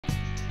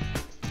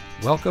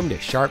Welcome to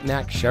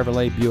Sharpnack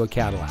Chevrolet Buick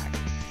Cadillac.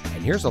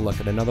 And here's a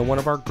look at another one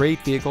of our great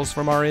vehicles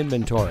from our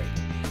inventory.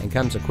 And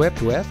comes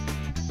equipped with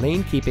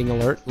lane keeping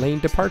alert, lane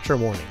departure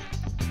warning,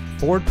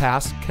 Ford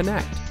Pass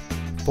Connect,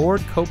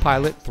 Ford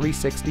Copilot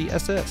 360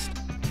 Assist,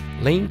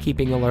 lane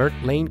keeping alert,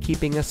 lane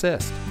keeping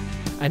assist,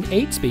 an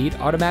 8-speed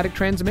automatic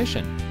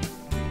transmission,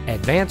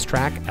 advanced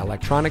track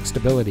electronic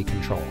stability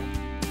control,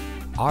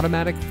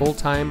 automatic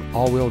full-time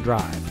all-wheel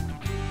drive,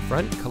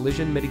 front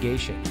collision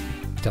mitigation,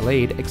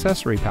 delayed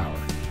accessory power,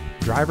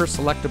 driver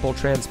selectable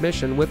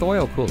transmission with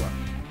oil cooler,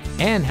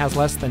 and has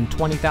less than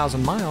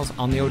 20,000 miles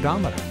on the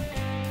odometer.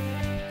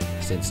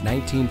 Since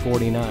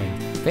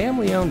 1949,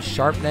 family-owned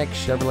Sharpnack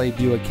Chevrolet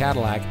Buick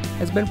Cadillac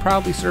has been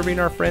proudly serving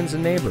our friends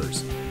and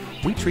neighbors.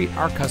 We treat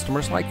our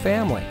customers like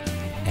family,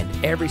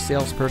 and every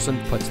salesperson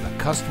puts the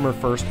customer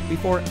first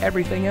before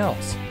everything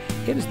else.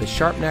 It is the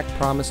Sharpnack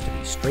promise to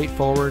be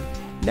straightforward,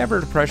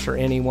 never to pressure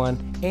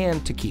anyone,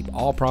 and to keep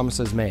all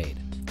promises made.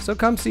 So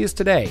come see us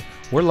today.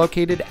 We're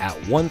located at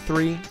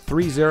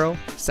 1330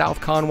 South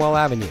Conwell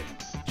Avenue.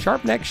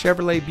 Sharpnack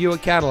Chevrolet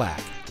Buick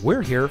Cadillac.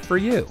 We're here for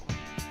you.